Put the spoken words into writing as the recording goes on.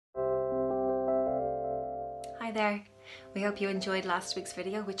Hi there! We hope you enjoyed last week's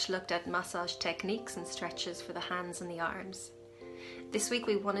video, which looked at massage techniques and stretches for the hands and the arms. This week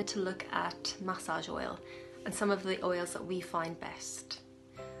we wanted to look at massage oil and some of the oils that we find best.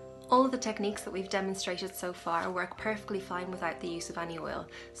 All of the techniques that we've demonstrated so far work perfectly fine without the use of any oil,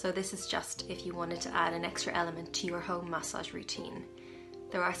 so this is just if you wanted to add an extra element to your home massage routine.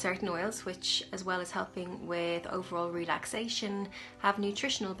 There are certain oils which, as well as helping with overall relaxation, have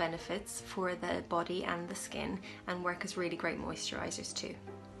nutritional benefits for the body and the skin and work as really great moisturisers too.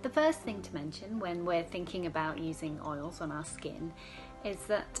 The first thing to mention when we're thinking about using oils on our skin is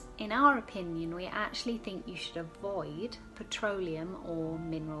that, in our opinion, we actually think you should avoid petroleum or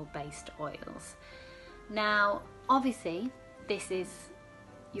mineral-based oils. Now, obviously, this is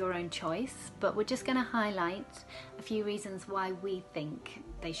your own choice, but we're just going to highlight a few reasons why we think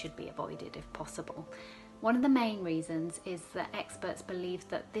they should be avoided if possible. One of the main reasons is that experts believe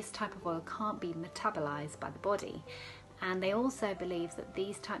that this type of oil can't be metabolized by the body, and they also believe that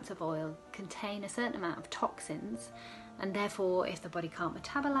these types of oil contain a certain amount of toxins, and therefore if the body can't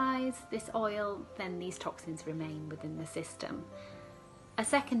metabolize this oil, then these toxins remain within the system. A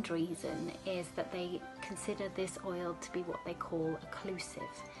second reason is that they consider this oil to be what they call occlusive.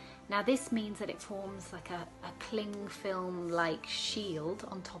 Now this means that it forms like a cling film like shield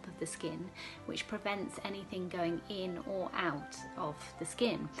on top of the skin, which prevents anything going in or out of the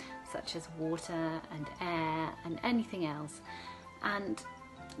skin, such as water and air and anything else. And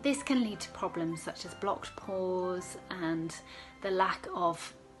this can lead to problems such as blocked pores and the lack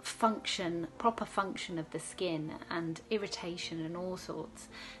of proper function of the skin, and irritation and all sorts.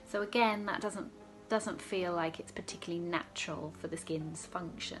 So again, that doesn't feel like it's particularly natural for the skin's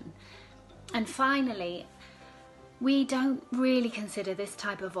function. And finally, we don't really consider this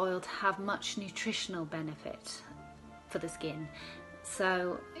type of oil to have much nutritional benefit for the skin.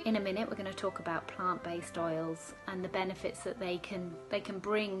 So in a minute we're going to talk about plant-based oils and the benefits that they can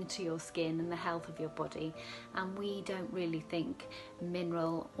bring to your skin and the health of your body, and we don't really think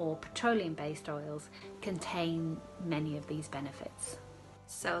mineral or petroleum-based oils contain many of these benefits.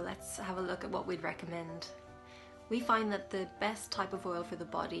 So let's have a look at what we'd recommend. We find that the best type of oil for the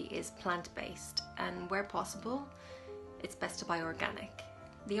body is plant-based, and where possible it's best to buy organic.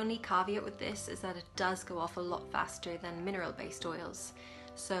 The only caveat with this is that it does go off a lot faster than mineral-based oils,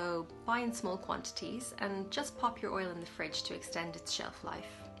 so buy in small quantities and just pop your oil in the fridge to extend its shelf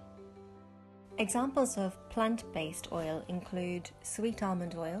life. Examples of plant-based oil include sweet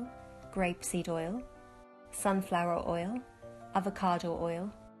almond oil, grapeseed oil, sunflower oil, avocado oil,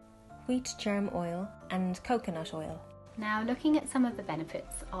 wheat germ oil and coconut oil. Now, looking at some of the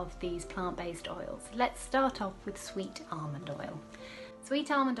benefits of these plant-based oils, let's start off with sweet almond oil.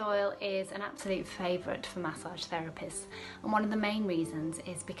 Sweet almond oil is an absolute favourite for massage therapists, and one of the main reasons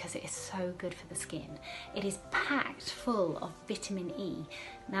is because it is so good for the skin. It is packed full of vitamin E.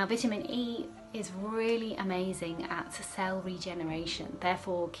 Now, vitamin E is really amazing at cell regeneration,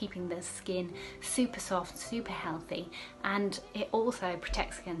 therefore keeping the skin super soft, super healthy, and it also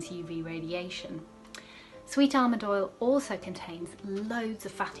protects against UV radiation. Sweet almond oil also contains loads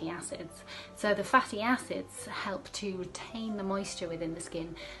of fatty acids, so the fatty acids help to retain the moisture within the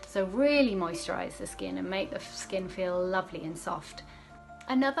skin, so really moisturise the skin and make the skin feel lovely and soft.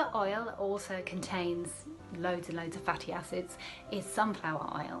 Another oil that also contains loads and loads of fatty acids is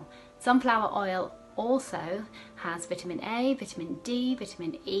sunflower oil. Sunflower oil also has vitamin A, vitamin D,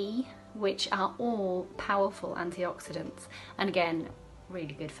 vitamin E, which are all powerful antioxidants, and again,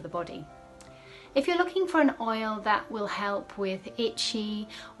 really good for the body. If you're looking for an oil that will help with itchy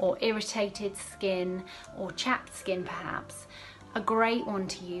or irritated skin or chapped skin perhaps, a great one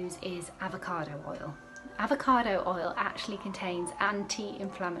to use is avocado oil. Avocado oil actually contains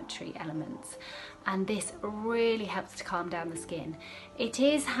anti-inflammatory elements, and this really helps to calm down the skin. It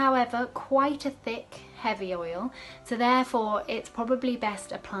is, however, quite a thick, heavy oil, so therefore it's probably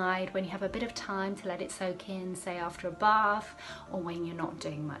best applied when you have a bit of time to let it soak in, say after a bath or when you're not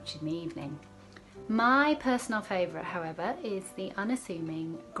doing much in the evening. My personal favourite, however, is the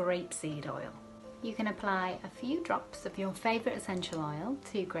unassuming grapeseed oil. You can apply a few drops of your favourite essential oil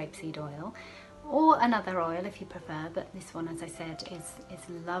to grapeseed oil, or another oil if you prefer, but this one, as I said,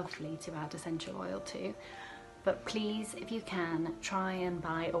 is lovely to add essential oil to. But please, if you can, try and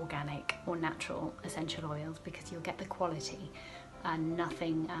buy organic or natural essential oils, because you'll get the quality and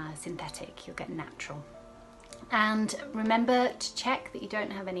nothing synthetic, you'll get natural. And remember to check that you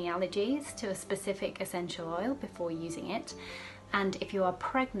don't have any allergies to a specific essential oil before using it. And if you are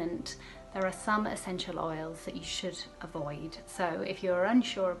pregnant, there are some essential oils that you should avoid. So if you're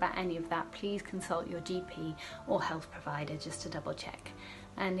unsure about any of that, please consult your GP or health provider just to double check.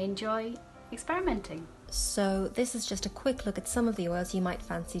 And enjoy experimenting. So this is just a quick look at some of the oils you might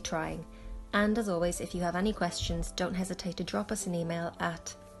fancy trying. And as always, if you have any questions, don't hesitate to drop us an email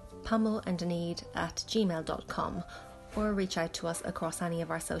at pummelandknead@gmail.com or reach out to us across any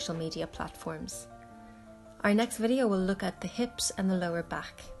of our social media platforms. Our next video will look at the hips and the lower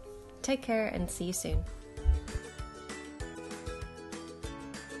back. Take care and see you soon.